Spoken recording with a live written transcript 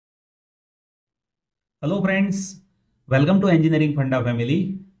Hello friends, welcome to Engineering Funda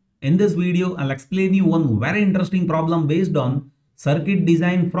family. In this video, I'll explain you one very interesting problem based on circuit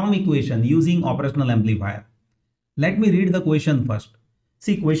design from equation using operational amplifier. Let me read the question first.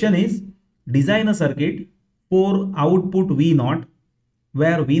 See, question is design a circuit for output V0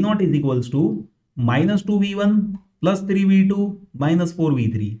 where V0 is equals to minus 2V1 plus 3V2 minus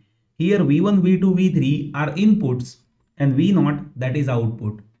 4V3. Here V1, V2, V3 are inputs and V0 that is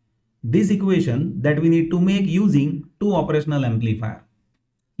output. This equation that we need to make using two operational amplifier.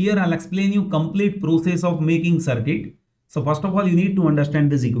 Here I'll explain you complete process of making circuit. So first of all you need to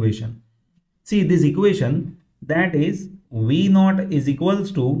understand this equation. See this equation that is V0 is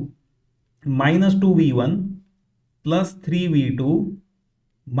equals to minus 2V1 plus 3V2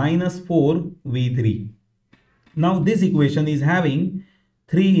 minus 4V3. Now this equation is having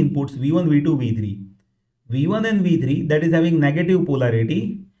three inputs V1, V2, V3. V1 and V3 that is having negative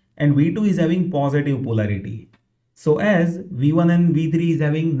polarity and V2 is having positive polarity. So as V1 and V3 is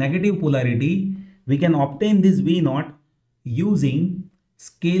having negative polarity, we can obtain this V0 using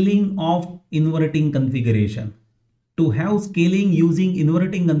scaling of inverting configuration. To have scaling using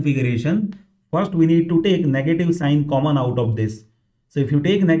inverting configuration, first we need to take negative sign common out of this. So if you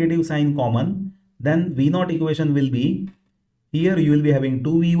take negative sign common, then V0 equation will be, here you will be having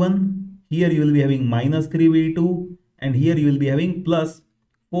 2V1, here you will be having minus 3V2, and here you will be having plus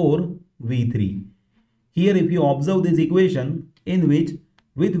 4V3. Here if you observe this equation in which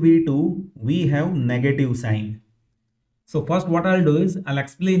with V2 we have negative sign. So first what I'll do is I'll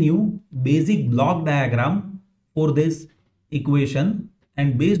explain you basic block diagram for this equation,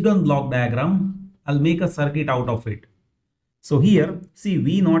 and based on block diagram I'll make a circuit out of it. So here see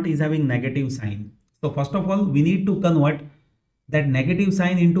V0 is having negative sign. So first of all we need to convert that negative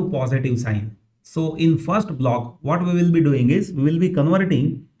sign into positive sign. So in first block, what we will be doing is we will be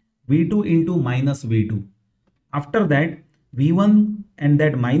converting V2 into minus V2. After that, V1 and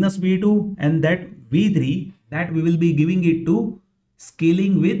that minus V2 and that V3, that we will be giving it to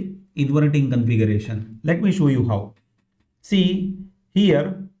scaling with inverting configuration. Let me show you how. See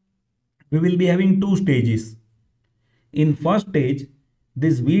here, we will be having two stages. In first stage,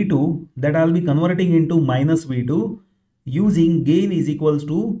 this V2 that I will be converting into minus V2 using gain is equals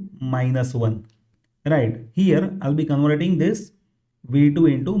to minus 1. Right, here I'll be converting this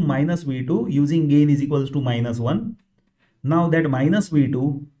V2 into minus V2 using gain is equals to minus 1. Now that minus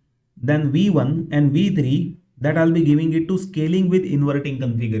V2, then V1 and V3 that I'll be giving it to scaling with inverting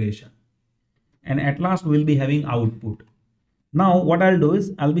configuration. And at last we'll be having output. Now what I'll do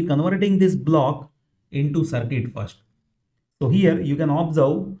is I'll be converting this block into circuit first. So here you can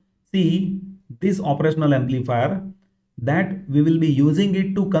observe, see this operational amplifier that we will be using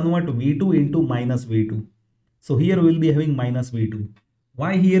it to convert V2 into minus V2. So here we will be having minus V2.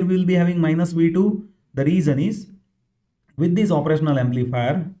 Why here we will be having minus V2? The reason is with this operational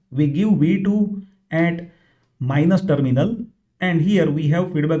amplifier, we give V2 at minus terminal and here we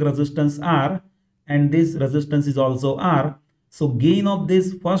have feedback resistance R and this resistance is also R. So gain of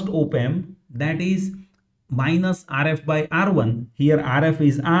this first op-amp that is minus RF by R1. Here RF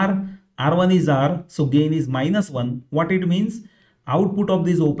is R. R1 is R, so gain is minus 1. What it means? Output of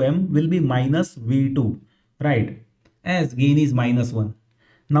this op-amp will be minus V2, right? As gain is minus 1.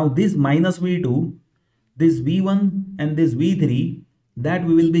 Now this minus V2, this V1 and this V3, that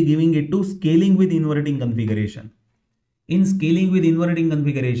we will be giving it to scaling with inverting configuration. In scaling with inverting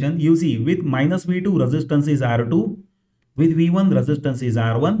configuration, you see with minus V2 resistance is R2, with V1 resistance is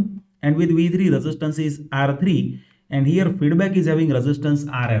R1, and with V3 resistance is R3, and here feedback is having resistance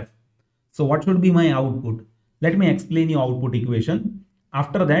RF. So what should be my output? Let me explain you output equation.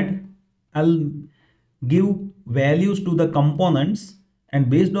 After that, I'll give values to the components and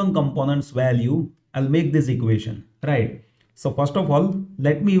based on components value, I'll make this equation, right? So first of all,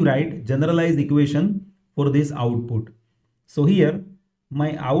 let me write generalized equation for this output. So here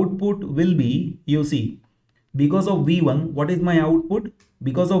my output will be, you see, because of V1, what is my output?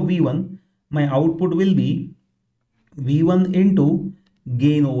 Because of V1, my output will be V1 into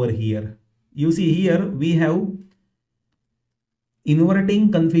gain over here. You see here we have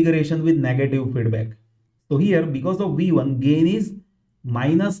inverting configuration with negative feedback. So here because of V1 gain is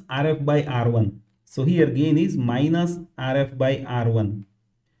minus RF by R1. So here gain is minus RF by R1.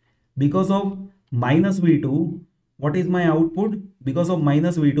 Because of minus V2, what is my output? Because of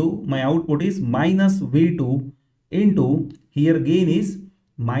minus V2, my output is minus V2 into here gain is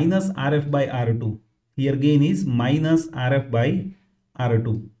minus RF by R2. Here gain is minus RF by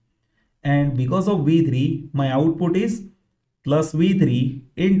R2. And because of V3, my output is plus V3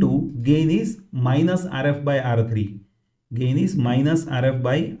 into gain is minus RF by R3. Gain is minus RF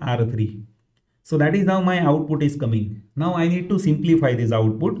by R3. So that is how my output is coming. Now I need to simplify this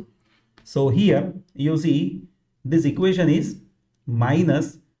output. So here you see this equation is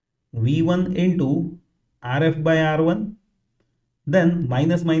minus V1 into RF by R1, then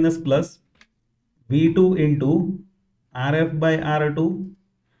minus minus plus V2 into RF by R2,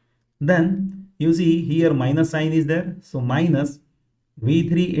 then you see here minus sign is there, so minus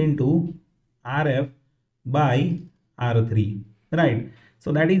V3 into RF by R3, right?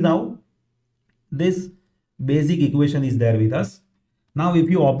 So that is how this basic equation is there with us. Now if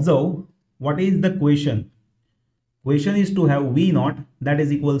you observe, what is the question? Question is to have V naught that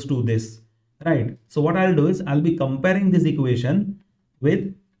is equals to this, right? So what I'll do is I'll be comparing this equation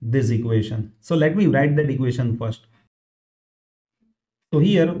with this equation. So let me write that equation first. So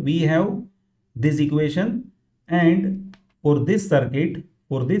here we have this equation, and for this circuit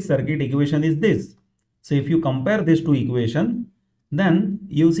equation is this. So if you compare this to equation, then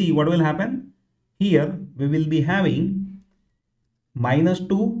you see what will happen. Here we will be having minus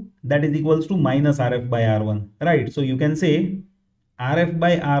 2 that is equals to minus RF by R1, right? So you can say RF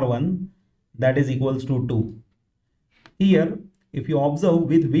by R1 that is equals to 2. Here if you observe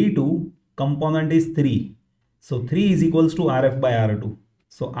with V2 component is 3. So 3 is equals to RF by R2.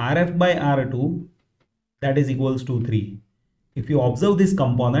 So RF by R2 that is equals to 3. If you observe this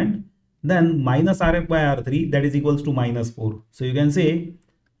component, then minus RF by R3 that is equals to minus 4. So you can say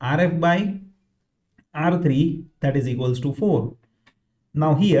RF by R3 that is equals to 4.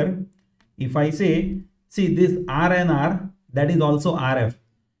 Now here if I say, see this R and R that is also RF.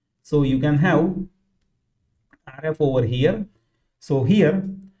 So you can have RF over here. So here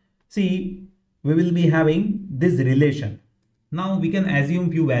see we will be having this relation. Now we can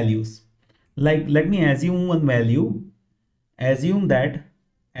assume few values. Like let me assume one value. Assume that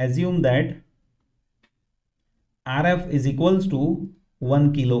RF is equals to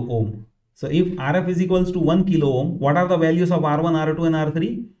 1 kilo ohm. So if RF is equals to 1 kilo ohm, what are the values of R1, R2 and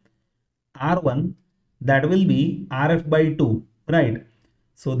R3? R1 that will be RF by 2, right?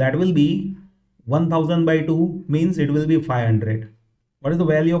 So that will be 1000 by 2 means it will be 500. What is the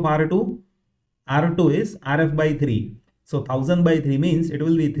value of R2? R2 is RF by 3. So 1000 by 3 means it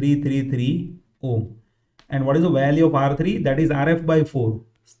will be 333 ohm. And what is the value of R3? That is RF by 4.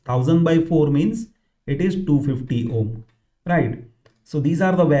 1000 by 4 means it is 250 ohm, right? So these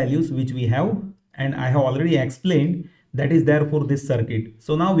are the values which we have, and I have already explained that is there for this circuit.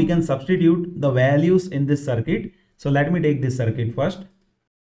 So now we can substitute the values in this circuit. So let me take this circuit first.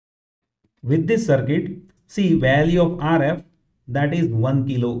 With this circuit, see value of RF that is 1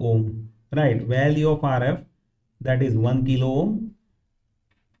 kilo ohm, right? Value of RF that is 1 kilo ohm.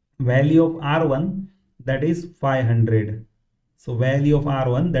 Value of R1 that is 500. So value of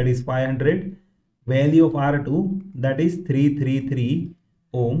R1 that is 500. Value of R2 that is 333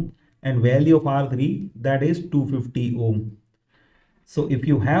 ohm, and value of R3 that is 250 ohm. So if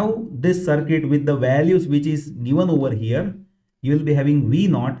you have this circuit with the values which is given over here, you will be having V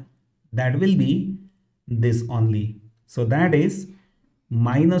naught that will be this only. So that is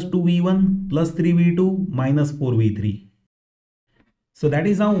minus 2V1 plus 3V2 minus 4V3. So that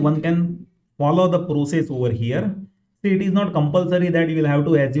is how one can follow the process over here. See, it is not compulsory that you will have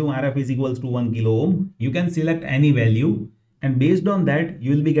to assume RF is equals to 1 kilo ohm. You can select any value, and based on that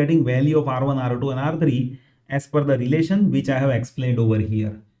you will be getting value of R1, R2 and R3 as per the relation which I have explained over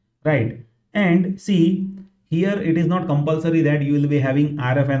here, right? And see, here it is not compulsory that you will be having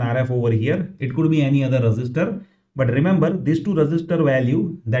RF and RF over here. It could be any other resistor, but remember these two resistor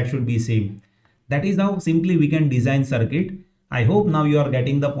value that should be same. That is how simply we can design circuit. I hope now you are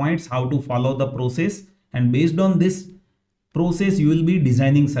getting the points how to follow the process, and based on this process you will be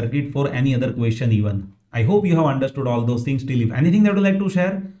designing circuit for any other question even. I hope you have understood all those things. Still, if anything that you would like to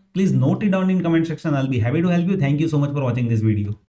share, please note it down in comment section. I'll be happy to help you. Thank you so much for watching this video.